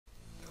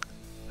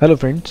Hello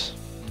friends,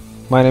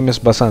 my name is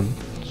Basan.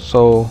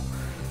 So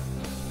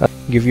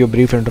give you a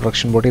brief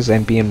introduction what is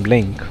NPM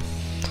Link.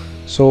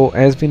 So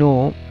as we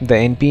know, the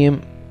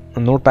NPM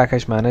node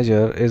package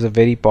manager is a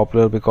very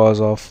popular because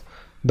of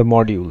the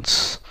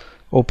modules,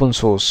 open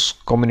source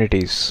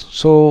communities.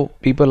 So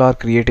people are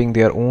creating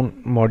their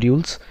own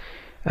modules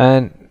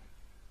and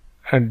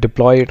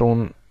deploy it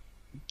on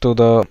to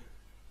the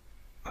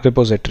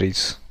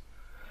repositories.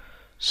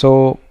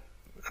 So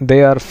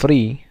they are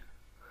free,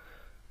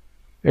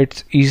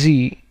 it's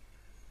easy,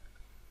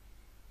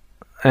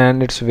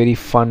 and it's very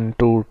fun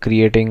to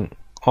creating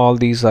all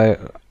these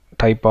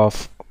type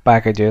of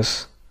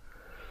packages.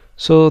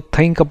 So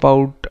think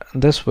about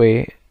this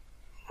way: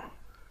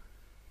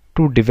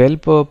 to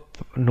develop a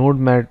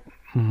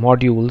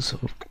modules,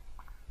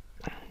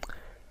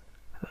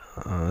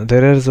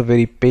 there is a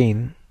very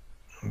pain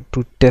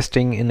to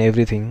testing and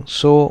everything.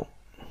 So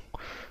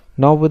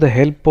now with the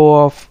help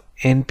of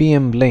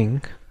NPM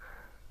Link,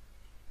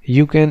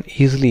 you can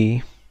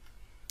easily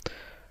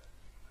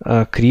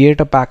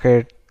create a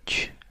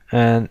package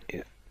and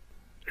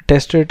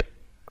test it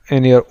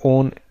in your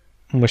own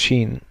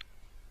machine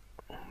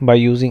by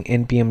using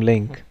NPM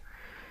Link.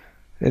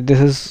 This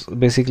is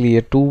basically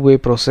a two-way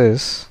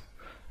process.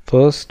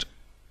 First,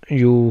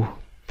 you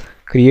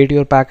create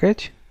your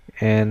package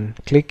and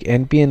click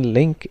NPM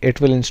Link.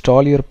 It will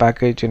install your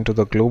package into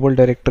the global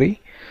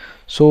directory.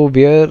 So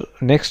where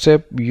next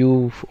step,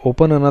 you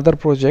open another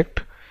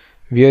project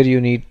where you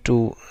need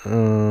to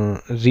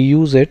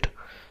reuse it.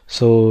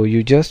 So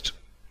you just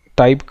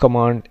type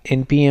command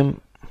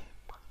npm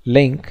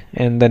link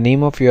and the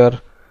name of your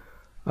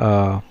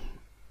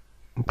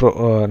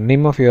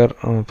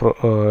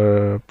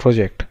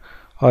project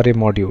or a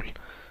module.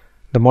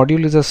 The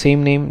module is the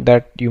same name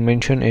that you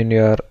mention in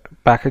your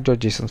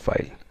package.json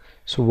file.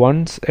 So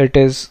once it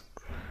is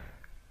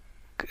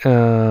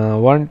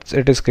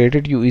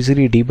created, you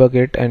easily debug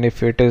it, and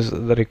if it is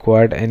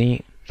required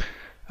any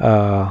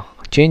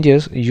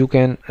changes, you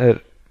can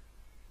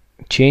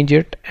change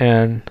it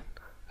and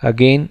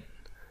again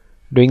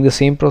doing the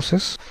same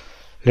process.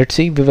 Let's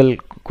see, we will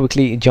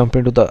quickly jump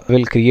into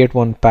we'll create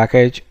one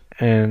package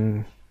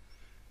and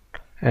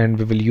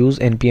we will use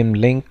npm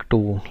link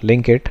to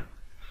link it.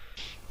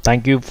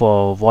 Thank you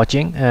for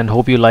watching and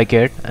hope you like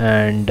it,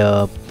 and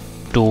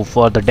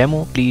for the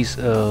demo please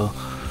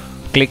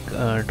click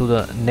to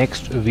the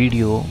next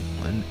video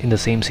in the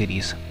same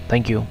series.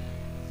 Thank you.